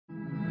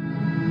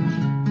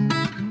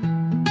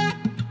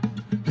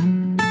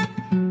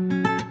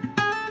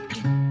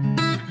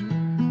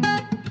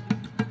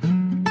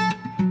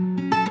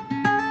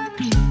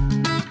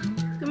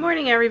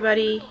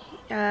everybody.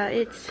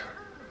 It's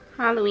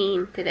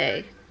Halloween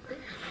today,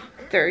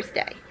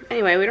 Thursday.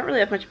 Anyway, we don't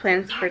really have much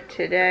plans for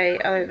today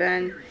other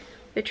than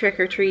the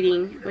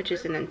trick-or-treating, which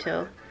isn't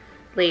until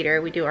later.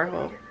 We do our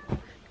whole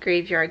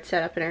graveyard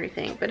setup and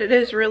everything. But it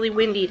is really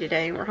windy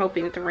today, and we're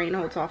hoping that the rain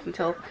holds off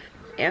until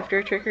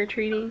after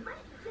trick-or-treating.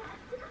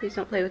 Please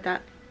don't play with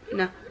that.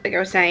 No, like I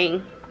was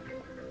saying,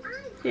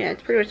 yeah,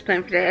 it's pretty much the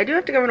plan for today. I do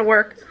have to go into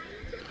work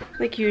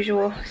like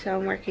usual, so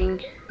I'm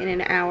working in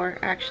an hour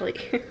actually.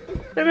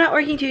 But I'm not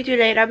working too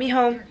late. I'll be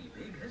home,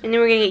 and then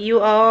we're gonna get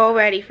you all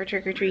ready for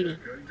trick-or-treating.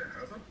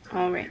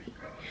 Already.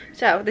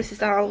 So this is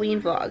the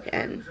Halloween vlog,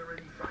 and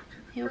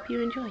I hope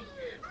you enjoy.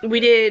 We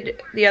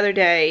did the other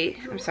day,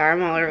 I'm sorry,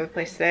 I'm all over the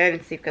place today. I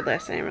didn't sleep good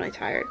last night. I'm really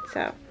tired.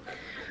 So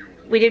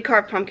we did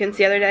carve pumpkins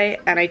the other day,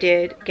 and I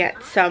did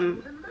get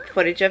some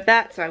footage of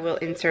that, so I will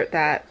insert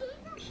that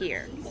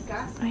here.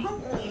 Got some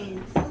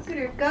pumpkins. Look at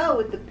her go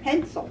with the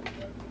pencil.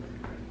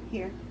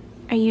 Here.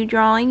 Are you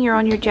drawing? You're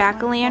on your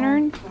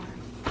jack-o'-lantern?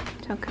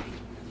 It's okay.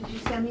 Did you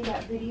send me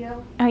that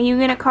video? Are you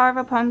gonna carve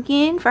a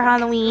pumpkin for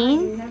Halloween?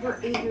 You never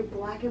ate your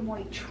black and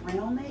white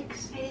trail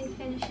mix? I didn't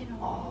finish it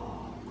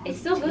all. Oh, It's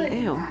still good.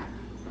 Ew.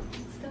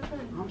 It's still good.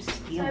 I'm So I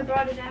stealing.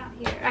 brought it out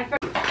here.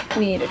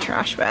 We need a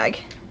trash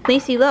bag.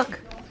 Lacey,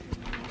 look.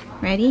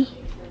 Ready?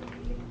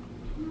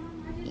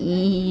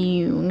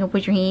 You gonna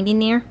put your hand in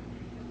there?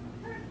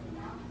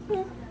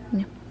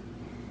 No.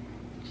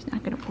 She's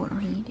not gonna put her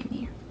hand in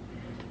there.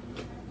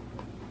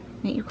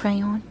 Get your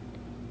crayon.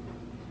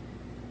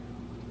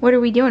 What are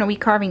we doing? Are we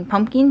carving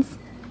pumpkins?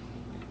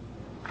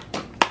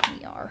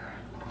 We are.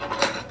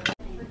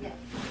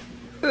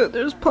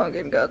 There's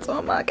pumpkin guts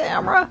on my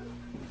camera.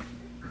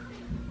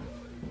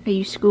 Are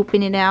you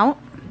scooping it out?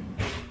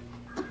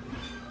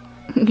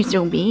 You're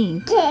so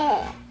big.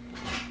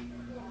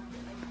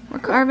 We're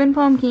carving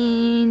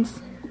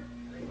pumpkins.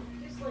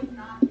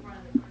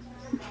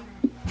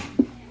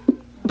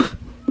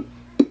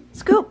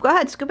 Scoop, go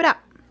ahead, scoop it out.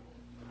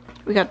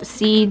 We got the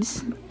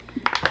seeds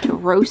to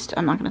roast.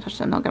 I'm not gonna touch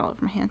them, they'll get all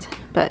over my hands.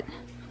 But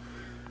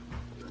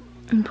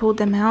I pulled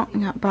them out.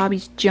 We got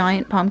Bobby's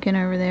giant pumpkin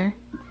over there.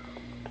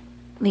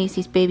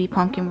 Lacey's baby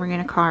pumpkin we're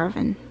gonna carve,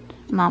 and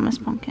Mama's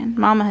pumpkin.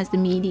 Mama has the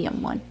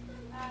medium one.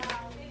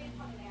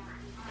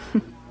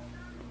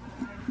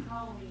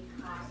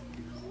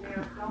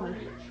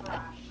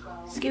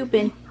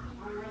 Scooping.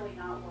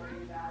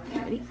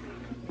 Ready?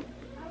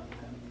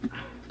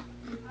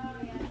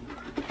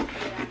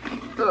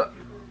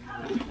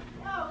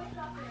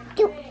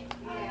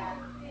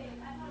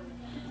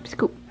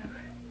 Scoop.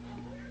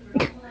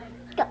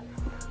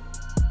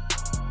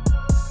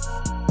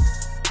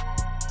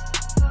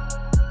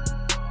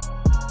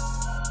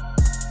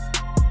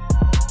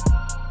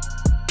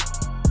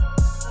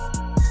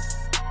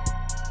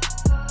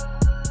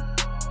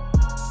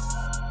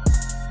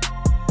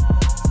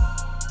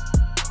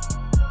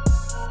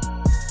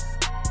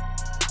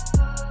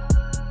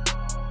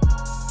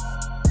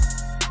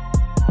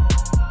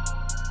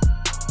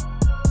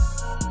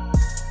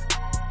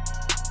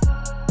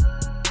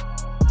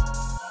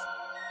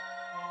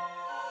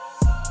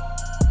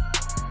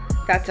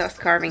 That's us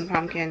carving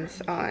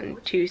pumpkins on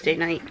Tuesday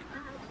night.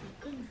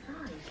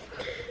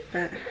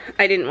 But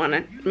I didn't want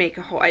to make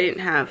a whole, I didn't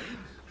have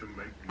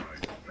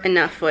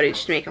enough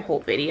footage to make a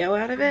whole video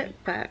out of it,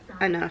 but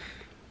enough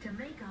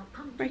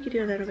where I could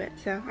do a little bit.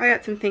 So I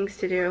got some things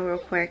to do real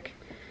quick.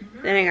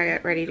 Then I gotta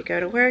get ready to go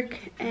to work,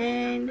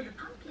 and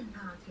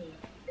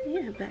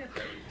yeah, but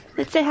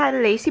let's say hi to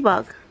Lacey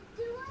Bug.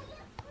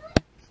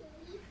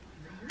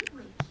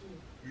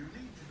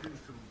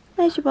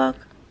 Lacey Bug.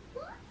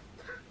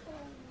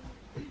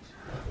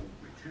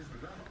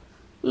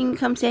 You can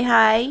come say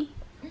hi.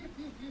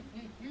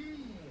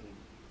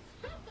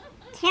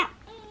 Yeah.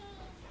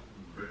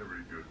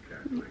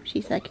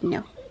 She's like,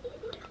 no.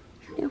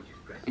 No.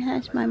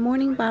 That's my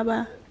morning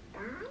baba.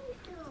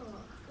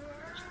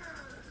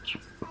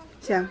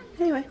 So,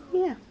 anyway,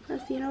 yeah. I'll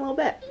see you in a little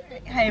bit.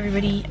 Hi,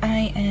 everybody.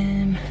 I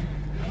am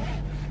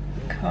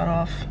cut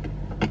off.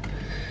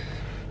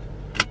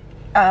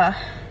 I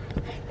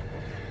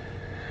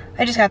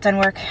just got done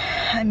work.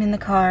 I'm in the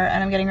car,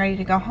 and I'm getting ready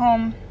to go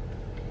home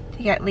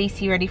to get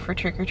Lacey ready for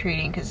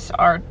trick-or-treating, because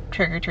our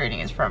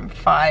trick-or-treating is from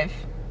 5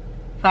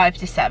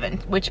 to 7,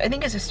 which I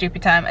think is a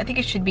stupid time. I think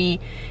it should be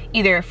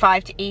either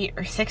 5 to 8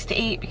 or 6 to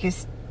 8,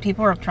 because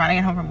people are trying to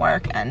get home from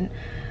work, and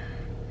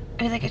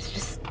I feel like it's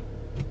just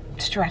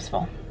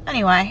stressful.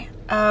 Anyway,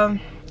 I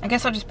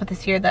guess I'll just put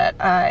this here that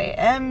I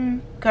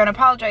am going to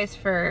apologize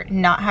for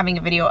not having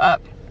a video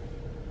up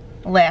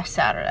last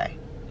Saturday.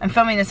 I'm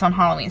filming this on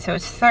Halloween, so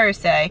it's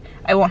Thursday.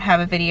 I won't have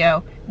a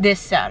video this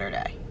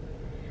Saturday,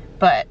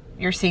 but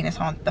you're seeing this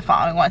on the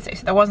following Wednesday,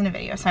 so there wasn't a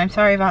video, so I'm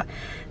sorry about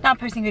not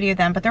posting a video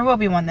then, but there will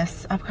be one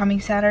this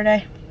upcoming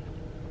Saturday.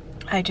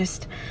 I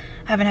just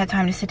haven't had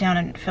time to sit down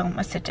and film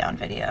a sit-down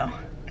video.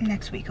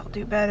 Next week I'll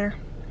do better.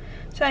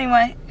 So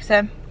anyway, like I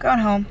said, going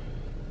home.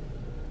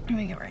 Let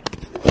me get ready.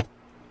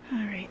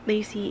 Alright,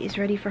 Lacey is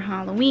ready for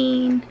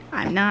Halloween.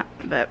 I'm not,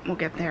 but we'll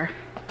get there.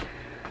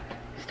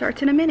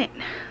 Starts in a minute,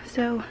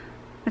 so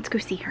let's go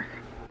see her.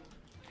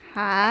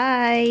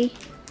 Hi.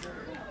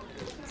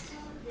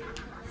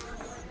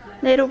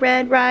 Little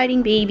Red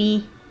Riding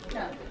Baby.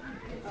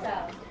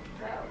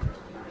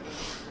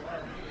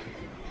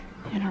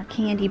 And our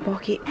candy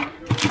bucket.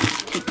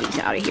 Take these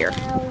out of here.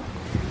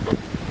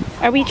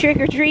 Are we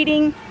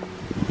trick-or-treating?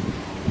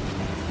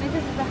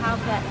 This is the house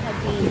that had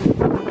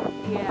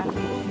been. Yeah.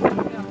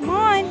 Come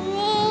on.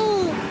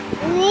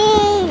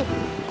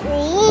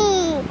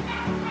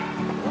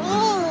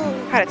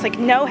 God, it's like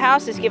no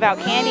houses give out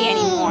candy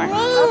anymore.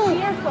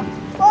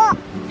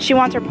 She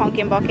wants her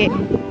pumpkin bucket.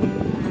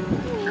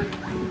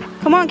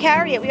 Come on,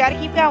 carry it. We gotta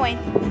keep going.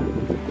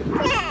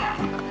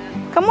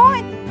 Come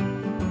on.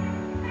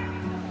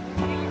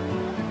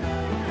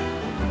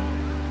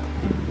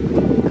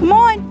 Come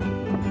on.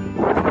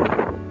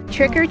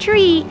 Trick or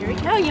treat. Here we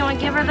go. You want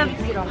to give her the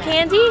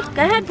candy?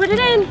 Go ahead, put it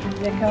in.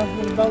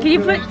 Can you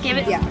give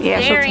it? Yeah,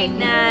 Very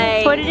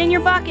nice. Put it in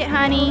your bucket,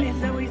 honey.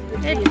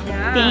 Good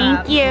job.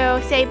 Thank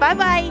you. Say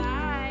bye-bye. Bye.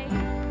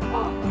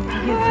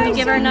 Can you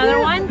give her another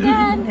one?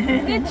 Good.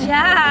 Good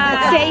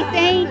job. Say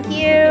thank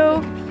you.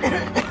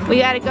 We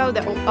gotta go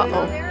though. Uh-oh.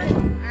 All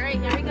right,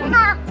 here we go.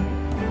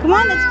 Come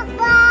on, let's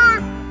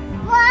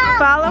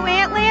follow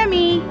Aunt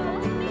Lammy.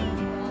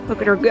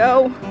 Look at her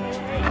go.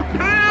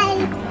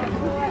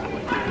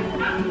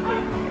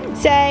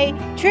 Say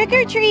trick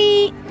or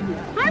treat.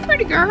 Hi,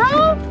 pretty girl.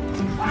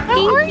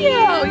 How are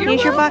you?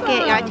 Here's your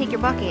bucket. Yeah, I take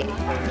your bucket.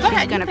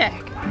 She's gonna pick.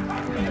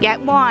 Get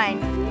one.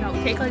 No,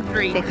 take like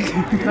 3. Take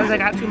Because I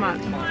got too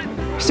much.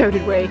 So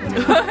did we.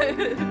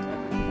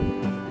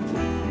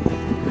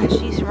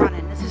 She's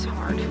running. This is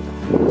hard.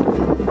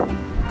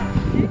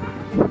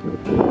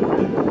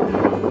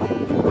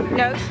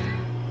 No.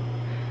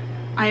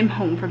 I am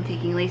home from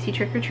taking Lacey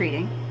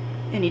trick-or-treating.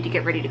 I need to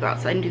get ready to go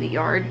outside and do the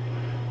yard.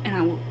 And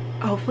I will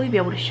hopefully be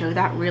able to show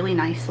that really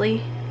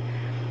nicely.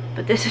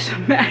 But this is a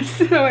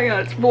mess. Oh my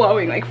god, it's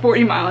blowing like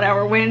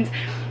 40-mile-an-hour winds.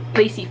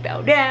 Lacey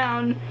fell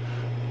down.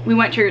 We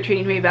went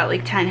trick-or-treating to maybe about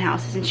like 10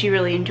 houses and she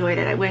really enjoyed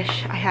it. I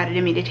wish I had it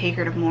in me to take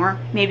her to more.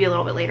 Maybe a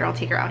little bit later I'll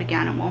take her out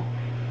again and we'll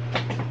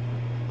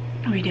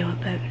redo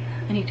it, but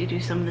I need to do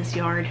some of this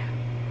yard.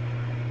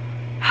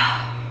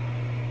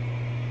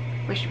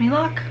 Wish me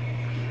luck.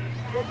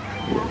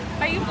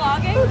 Are you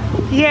vlogging?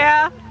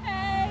 Yeah.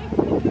 Hey.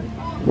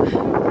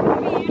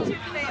 Maybe YouTube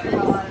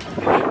famous.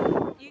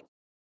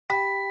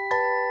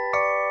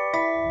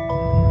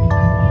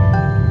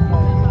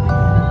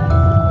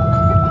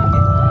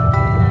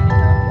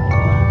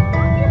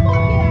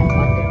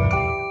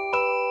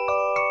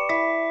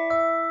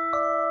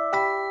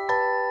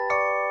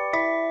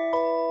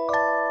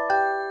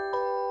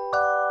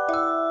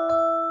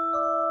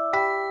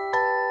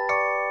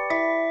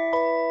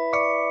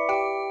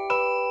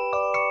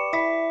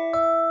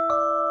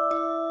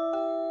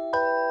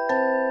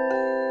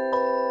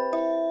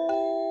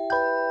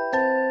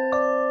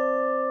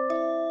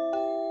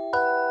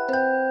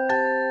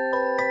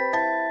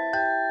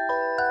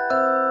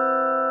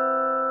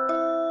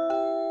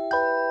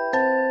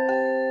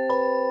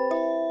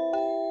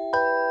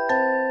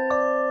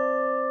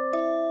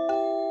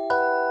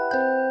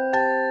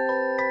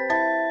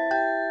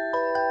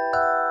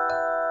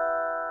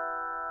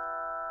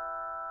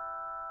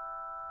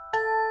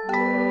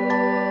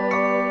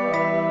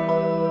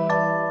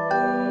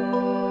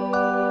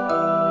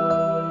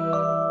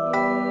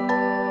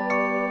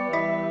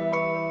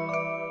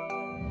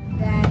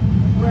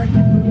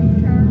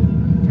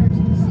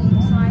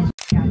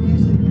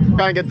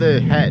 Try and get the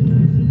head.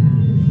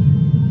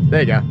 There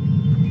you go.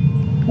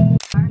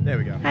 There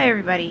we go. Hi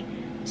everybody.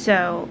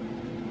 So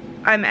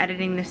I'm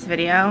editing this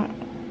video.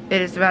 It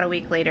is about a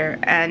week later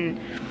and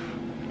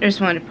I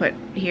just wanted to put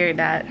here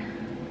that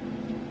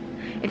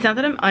it's not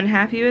that I'm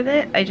unhappy with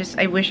it.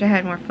 I wish I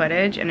had more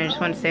footage and I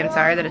just want to say I'm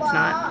sorry that it's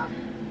not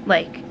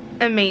like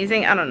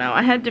amazing. I don't know.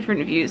 I had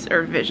different views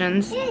or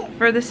visions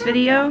for this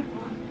video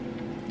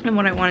and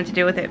what I wanted to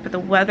do with it, but the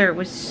weather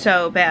was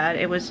so bad.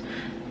 It was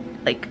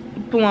like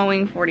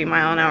blowing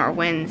 40-mile-an-hour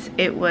winds.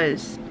 It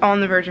was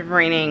on the verge of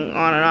raining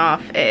on and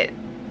off. It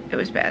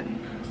was bad.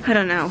 I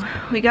don't know.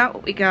 We got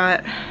what we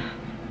got.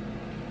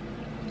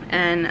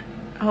 And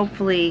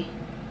hopefully,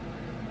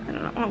 I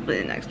don't know,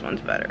 hopefully the next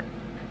one's better.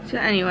 So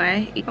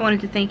anyway, I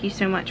wanted to thank you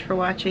so much for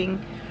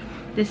watching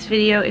this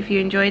video. If you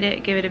enjoyed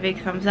it, give it a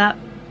big thumbs up.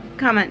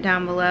 Comment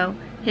down below.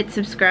 Hit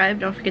subscribe.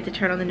 Don't forget to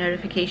turn on the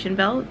notification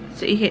bell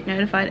so you get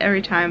notified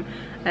every time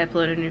I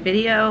upload a new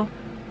video.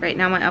 Right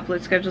now my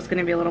upload schedule is going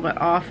to be a little bit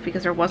off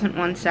because there wasn't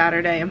one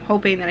Saturday. I'm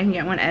hoping that I can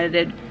get one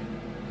edited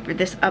for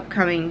this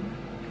upcoming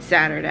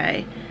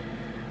Saturday.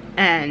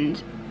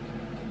 And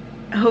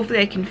hopefully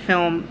I can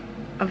film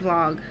a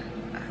vlog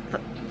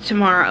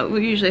tomorrow.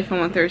 We usually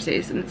film on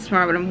Thursdays and it's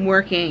tomorrow, but I'm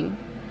working.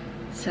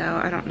 So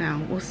I don't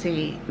know. We'll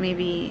see.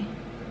 Maybe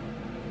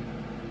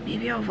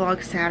I'll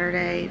vlog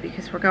Saturday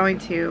because we're going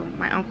to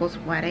my uncle's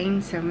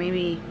wedding. So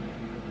maybe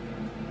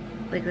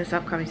like this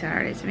upcoming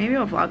Saturday. So maybe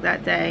I'll vlog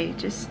that day.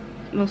 Just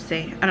we'll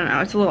see. I don't know.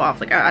 It's a little off.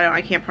 Like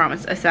I can't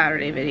promise a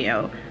Saturday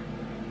video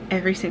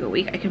every single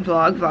week. I can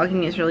vlog.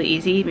 Vlogging is really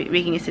easy.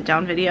 Making a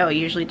sit-down video I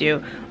usually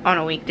do on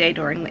a weekday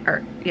during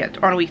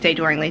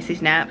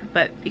Lacey's nap,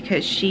 but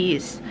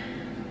because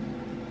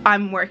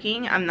I'm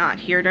working, I'm not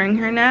here during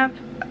her nap,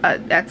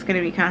 that's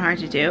gonna be kind of hard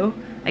to do.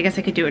 I guess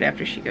I could do it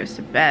after she goes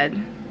to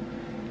bed.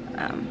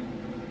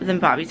 But then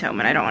Bobby's home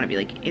and I don't want to be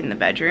like in the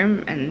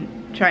bedroom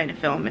and trying to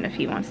film, and if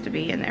he wants to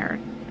be in there,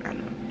 I don't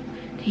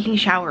know, taking a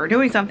shower or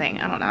doing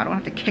something, I don't know, I don't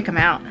have to kick him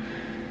out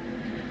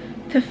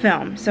to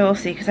film. So we'll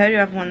see, because I do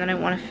have one that I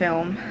want to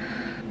film.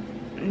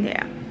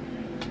 Yeah,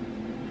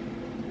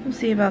 we'll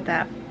see about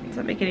that. Let's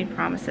not make any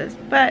promises,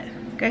 but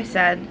like I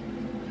said,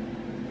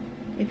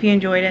 if you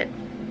enjoyed it,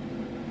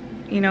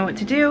 you know what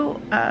to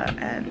do,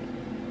 and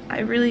I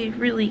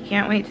really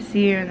can't wait to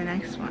see you in the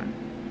next one.